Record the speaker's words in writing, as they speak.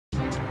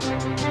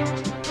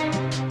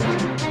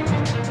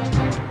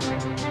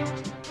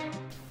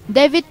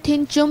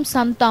Thingchum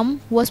Sangtam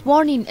was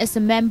sworn in as a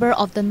member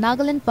of the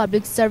Nagaland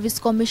Public Service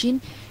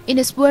Commission in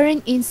a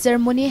swearing-in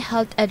ceremony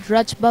held at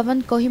Raj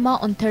Bhavan Kohima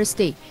on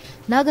Thursday.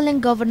 Nagaland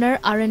Governor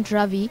R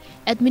Ravi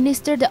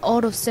administered the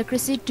oath of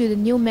secrecy to the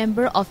new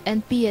member of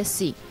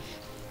NPSC.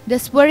 The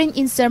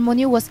swearing-in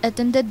ceremony was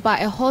attended by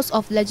a host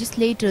of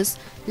legislators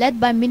led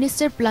by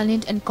Minister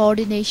Planning and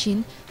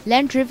Coordination,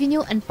 Land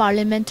Revenue and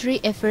Parliamentary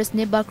Affairs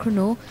Neiba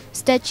Kronu,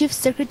 State Chief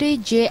Secretary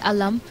J.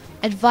 Alam,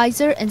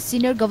 advisor and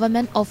senior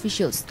government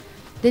officials.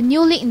 The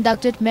newly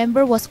inducted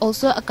member was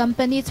also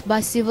accompanied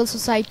by civil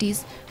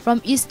societies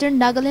from Eastern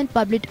Nagaland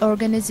Public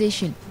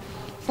Organization.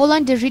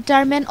 Following the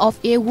retirement of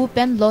A.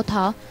 Wupen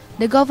Lotha,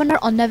 the governor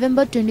on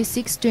November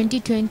 26,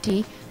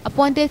 2020,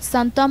 appointed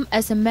Sangtam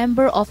as a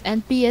member of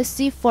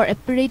NPSC for a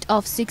period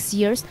of 6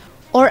 years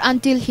or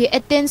until he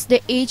attains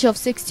the age of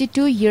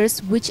 62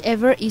 years,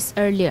 whichever is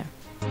earlier.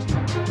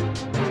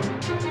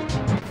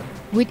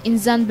 With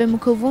Raj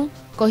Bhavan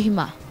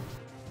Kohima.